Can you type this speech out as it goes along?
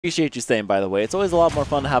Appreciate you staying, by the way. It's always a lot more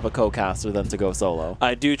fun to have a co-caster than to go solo.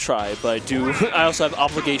 I do try, but I also have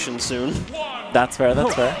obligations soon. That's fair,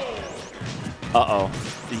 that's fair. Uh-oh.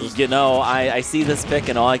 You know, I see this pick,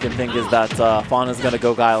 and all I can think is that Fawn is going to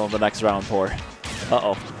go Guile in the next round for.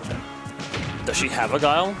 Uh-oh. Does she have a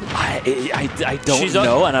Guile? I don't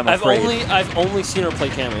know, and I'm afraid. I've only seen her play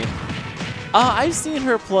Cammy. I've seen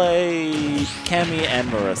her play Cammy and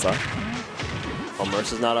Marissa. Well,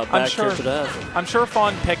 Marissa's not a bad character to have. I'm sure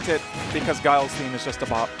Fawn picked it because Guile's theme is just a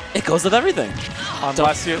bop. It goes with everything.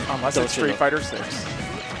 Unless it's Street Fighter 6.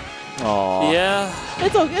 Aww. Yeah.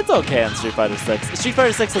 It's okay on Street Fighter 6. Street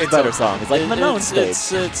Fighter 6 has better songs, like Manon Stage.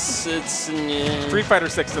 Yeah. Street Fighter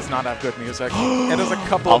 6 does not have good music. It has a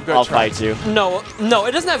couple of good I'll tracks. fight you. No,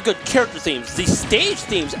 it doesn't have good character themes. The stage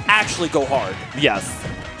themes actually go hard. Yes.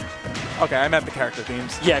 Okay, I meant the character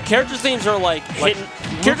themes. Yeah, character themes are like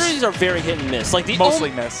character themes are very hit and miss. Like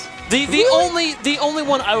mostly miss. The only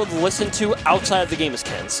one I would listen to outside of the game is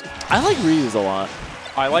Ken's. I like Ryu's a lot.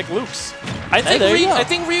 I like Luke's. I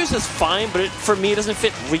think Ryu's is fine, but for me it doesn't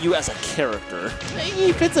fit Ryu as a character.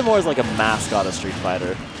 He fits it more as like a mascot of Street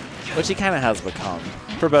Fighter, which he kind of has become,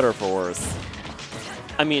 for better or for worse.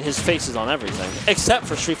 I mean, his face is on everything, except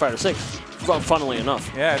for Street Fighter 6, funnily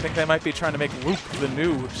enough. Yeah, I think they might be trying to make Luke the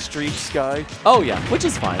new Streets guy. Oh yeah, which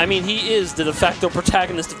is fine. I mean, he is the de facto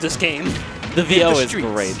protagonist of this game. The VO is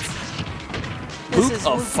great. Luke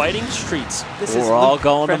of Fighting Streets. We're all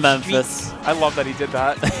going to Memphis. I love that he did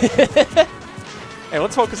that. Hey,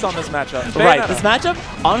 let's focus on this matchup. Bayonetta. Right, this matchup,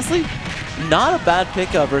 honestly, not a bad pick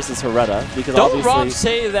versus Hareta, because don't Rob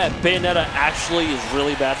say that Bayonetta actually is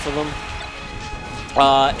really bad for them?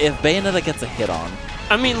 If Bayonetta gets a hit on.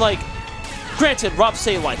 I mean, like, granted, Rob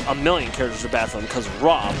say like a million characters are bad for them because of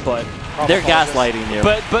Rob, but they're gaslighting you.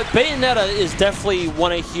 But Bayonetta is definitely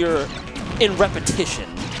one I hear in repetition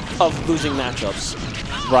of losing matchups.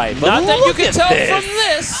 Right. But not that you can tell from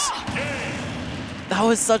this. That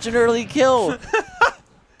was such an early kill.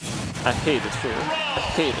 I hate it here. I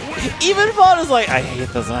hate it. Even Fawn is like, I hate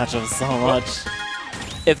this matchup so much.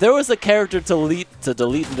 If there was a character to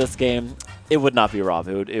delete in this game, it would not be Rob.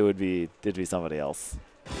 It'd be somebody else.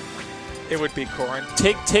 It would be Corrin.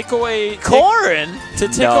 Take away Corrin.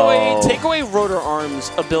 Take away Rotor Arm's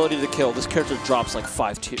ability to kill. This character drops like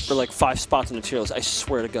 5 spots in the tier list. I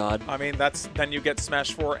swear to God. I mean, then you get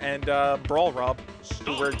Smash 4 and Brawl Rob,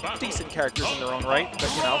 who were decent characters in their own right,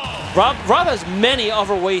 but you know. Rob has many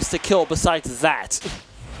other ways to kill besides that.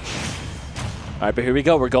 All right, but here we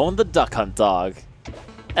go. We're going the Duck Hunt dog.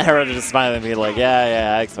 And Hareta just smiling at me like,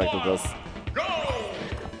 yeah, I expected this.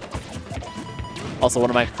 Also,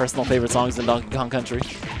 one of my personal favorite songs in Donkey Kong Country.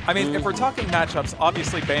 I mean, if we're talking matchups,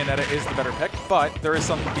 obviously Bayonetta is the better pick, but there is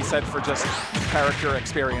something to be said for just character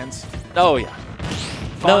experience. Oh, yeah.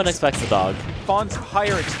 No one expects a dog. Fawn's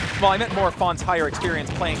higher, well, I meant more Fawn's higher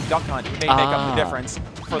experience playing Duck Hunt may make up the difference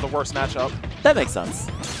for the worst matchup. That makes sense.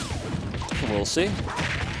 We'll see.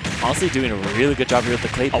 Honestly, doing a really good job here with the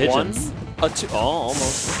clay pigeons. A 1, a 2, oh,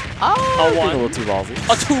 almost. A 1. A little too ballsy.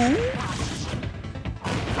 A 2.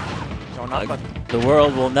 The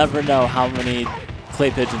world will never know how many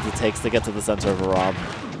clay pigeons it takes to get to the center of a Rob.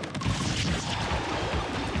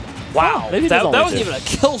 Wow, maybe that wasn't even a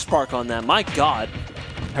kill spark on that. My God.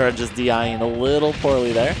 Her just DIing a little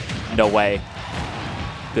poorly there. No way.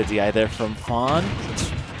 Good DI there from Fawn.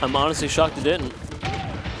 I'm honestly shocked it didn't.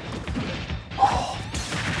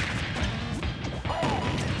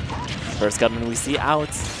 First gunman we see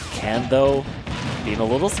out. Can, though, being a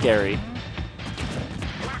little scary.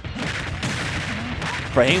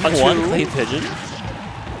 Frame 1 clay pigeon.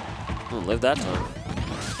 We'll live that time.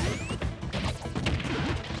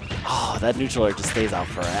 Oh, that neutral air just stays out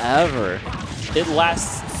forever. It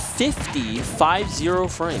lasts 50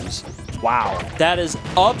 frames. Wow. That is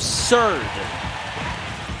absurd.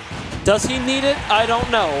 Does he need it? I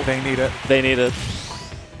don't know. They need it. They need it.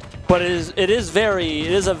 But it is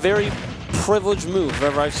a very privileged move if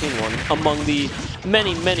ever I've seen one among the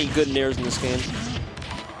many, many good nairs in this game.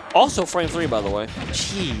 Also frame 3, by the way.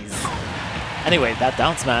 Jeez. Anyway, that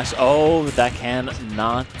down smash. Oh, that can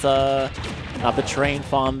not betraying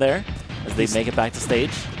Fawn there as they make it back to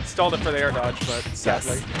stage. Stalled it for the air dodge, but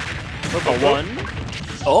sadly. Yes. A 1.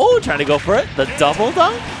 Oh, trying to go for it. The double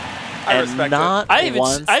dunk. I respect it. I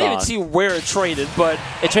didn't even see where it traded, but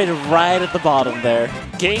it traded right at the bottom there.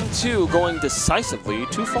 Game 2 going decisively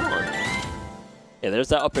to Fawn. Yeah, there's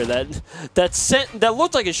that up here. That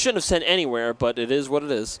looked like it shouldn't have sent anywhere, but it is what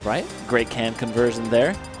it is. Right? Great can conversion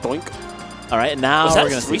there. Doink. All right, now we're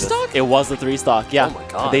going to see 3-stock? It was a 3-stock, yeah. Oh my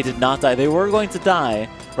God. They did not die. They were going to die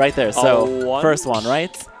right there. So, first one,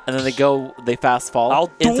 right? And then they fast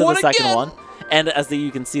fall into the second one. And as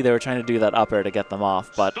you can see, they were trying to do that up air to get them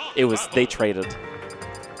off, but they traded.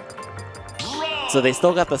 So they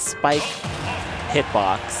still got the spike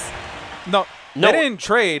hitbox. No, they didn't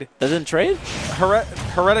trade. They didn't trade?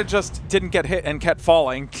 Hareta just didn't get hit and kept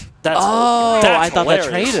falling. That's I thought hilarious.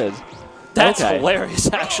 they traded. That's Okay.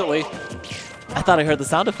 hilarious, actually. I thought I heard the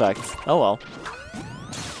sound effects. Oh well.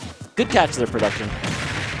 Good catch there, production.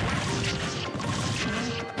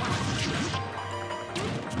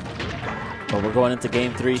 Well, we're going into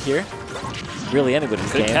game 3 here. Really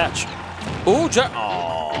anybody's Good game. catch. Ooh, oh,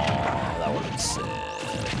 that would have been sick.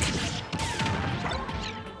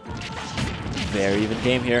 Very even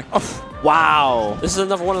game here. Oh, wow. This is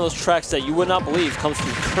another one of those tracks that you would not believe comes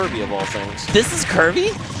from Kirby of all things. This is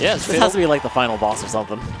Kirby? Yeah, it's This has to be like the final boss or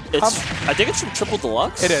something. I think it's from Triple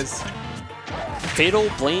Deluxe. It is. Fatal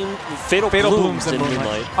Blooms in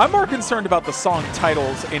Moonlight. I'm more concerned about the song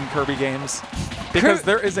titles in Kirby games. Because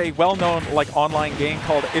there is a well-known like online game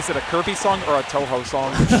called Is It a Kirby Song or a Toho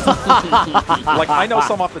Song? Like I know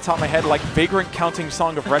some off the top of my head, like Vagrant Counting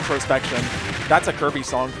Song of Retrospection. That's a Kirby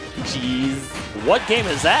song. Jeez. What game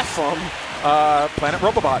is that from? Planet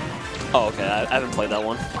Robobot. Oh, okay. I haven't played that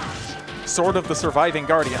one. Sword of the Surviving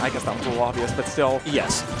Guardian. I guess that was a little obvious, but still.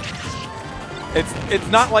 Yes. It's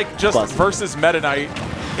not like just versus Meta Knight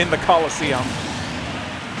in the Coliseum.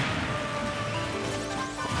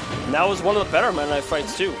 And that was one of the better Meta Knight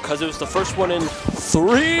fights too, because it was the first one in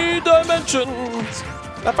 3 dimensions.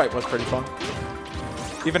 That fight was pretty fun.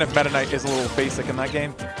 Even if Meta Knight is a little basic in that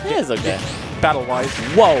game. It is okay. Battle-wise.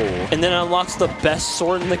 Whoa. And then it unlocks the best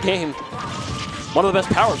sword in the game. One of the best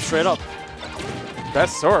powers, straight up.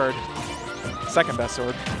 Best sword. Second best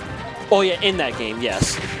sword. Oh yeah, in that game,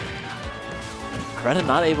 yes. Hareta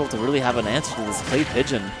not able to really have an answer to this clay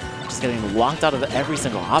pigeon. Just getting locked out of every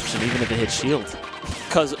single option, even if it hits shield.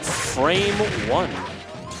 Because frame 1.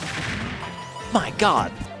 My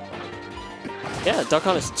God. Yeah, Duck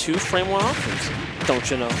Hunt has 2 frame 1 options.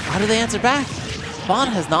 Don't you know? How do they answer back? Fawn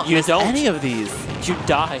has not missed any of these. You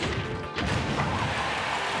die.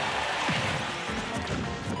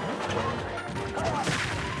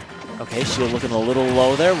 Okay, shield looking a little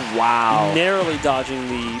low there. Wow. Narrowly dodging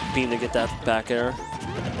the beam to get that back air.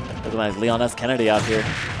 Look at nice Leon S. Kennedy out here.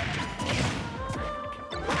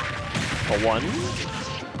 A 1.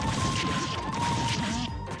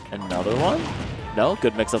 Another one. No,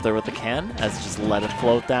 good mix up there with the can, as just let it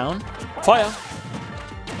float down. Fire.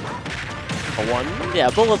 A 1. Yeah,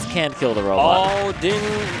 bullets can kill the robot. Oh,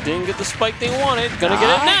 didn't get the spike they wanted. Gonna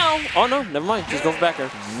get it now. Oh no, never mind. Just go for back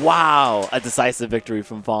air. Wow, a decisive victory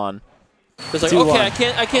from Fawn. It's like,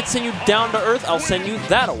 okay, I can't send you down to earth. I'll send you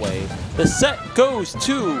that away. The set goes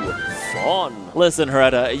to Fawn. Listen,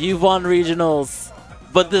 Hareta, you've won regionals,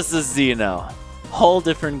 but this is Xeno. Whole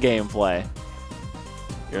different gameplay.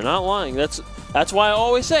 You're not lying. That's why I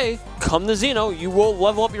always say, come to Xeno, you will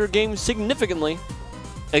level up your game significantly.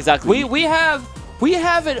 Exactly. We have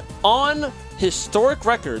it on historic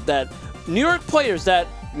record that New York players that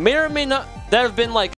may or may not that have been like